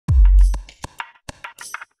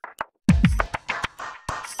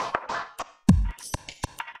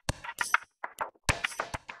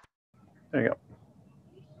There you go.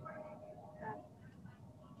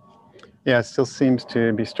 Yeah, it still seems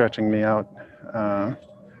to be stretching me out.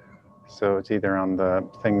 So it's either on the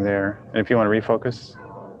thing there. And if you want to refocus.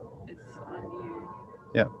 It's on you.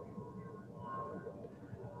 Yeah.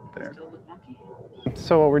 There. Still look wonky.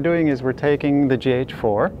 So what we're doing is we're taking the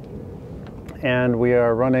GH4 and we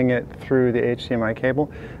are running it through the HDMI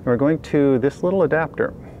cable. And we're going to this little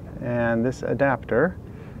adapter. And this adapter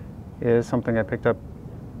is something I picked up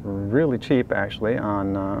really cheap actually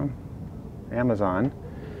on Amazon.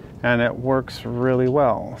 And it works really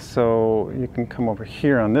well. So you can come over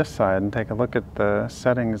here on this side and take a look at the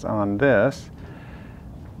settings on this.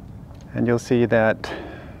 And you'll see that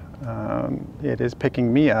it is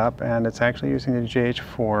picking me up, and it's actually using the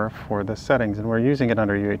GH4 for the settings, and we're using it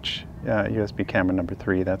under USB camera number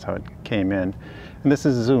 3. That's how it came in. And this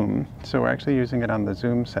is zoom, so we're actually using it on the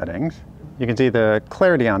zoom settings. You can see the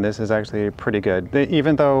clarity on this is actually pretty good.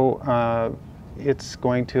 Even though it's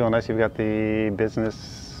going to, unless you've got the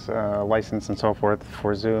business license and so forth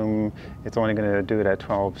for zoom, it's only going to do it at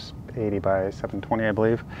 1280 by 720, I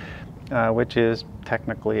believe. Which is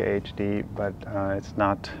technically HD, but it's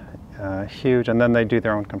not huge. And then they do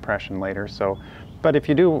their own compression later. So, but if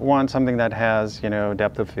you do want something that has, you know,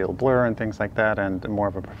 depth of field blur and things like that, and more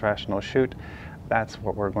of a professional shoot, that's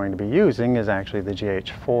what we're going to be using, is actually the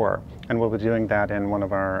GH4. And we'll be doing that in one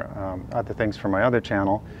of our other things for my other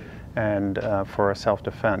channel, and for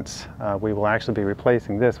self-defense. We will actually be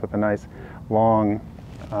replacing this with a nice long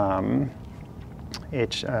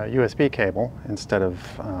USB cable instead of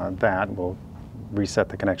that. We'll reset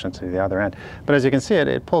the connection to the other end. But as you can see,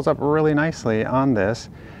 it pulls up really nicely on this,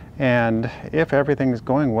 and if everything's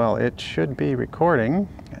going well, it should be recording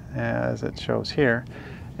as it shows here,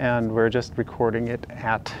 and we're just recording it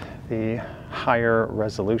at the higher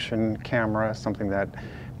resolution camera, something that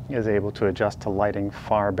is able to adjust to lighting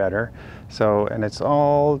far better. So, and it's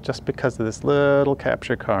all just because of this little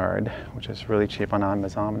capture card, which is really cheap on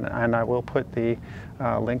Amazon, and I will put the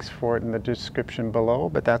links for it in the description below.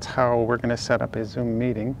 But that's how we're going to set up a Zoom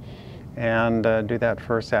meeting and do that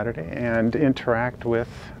for Saturday and interact with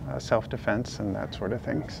self-defense and that sort of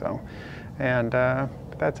thing. So, and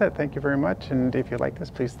that's it. Thank you very much. And if you like this,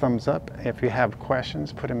 please thumbs up. If you have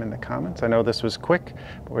questions, put them in the comments. I know this was quick,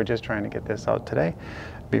 but we're just trying to get this out today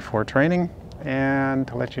before training and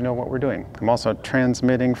to let you know what we're doing. I'm also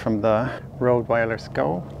transmitting from the Rode Wireless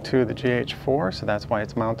Go to the GH4, so that's why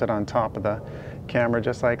it's mounted on top of the camera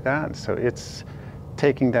just like that. So it's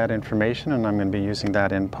taking that information, and I'm going to be using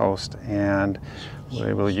that in post, and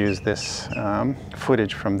we will use this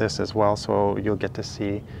footage from this as well, so you'll get to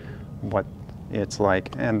see what it's like.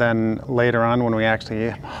 And then later on, when we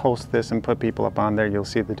actually host this and put people up on there, you'll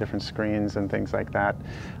see the different screens and things like that.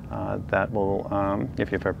 That will,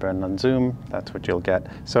 if you've ever been on Zoom, that's what you'll get.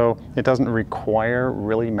 So it doesn't require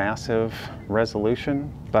really massive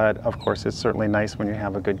resolution, but of course it's certainly nice when you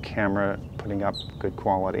have a good camera putting up good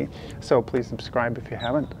quality. So please subscribe if you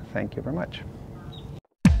haven't. Thank you very much.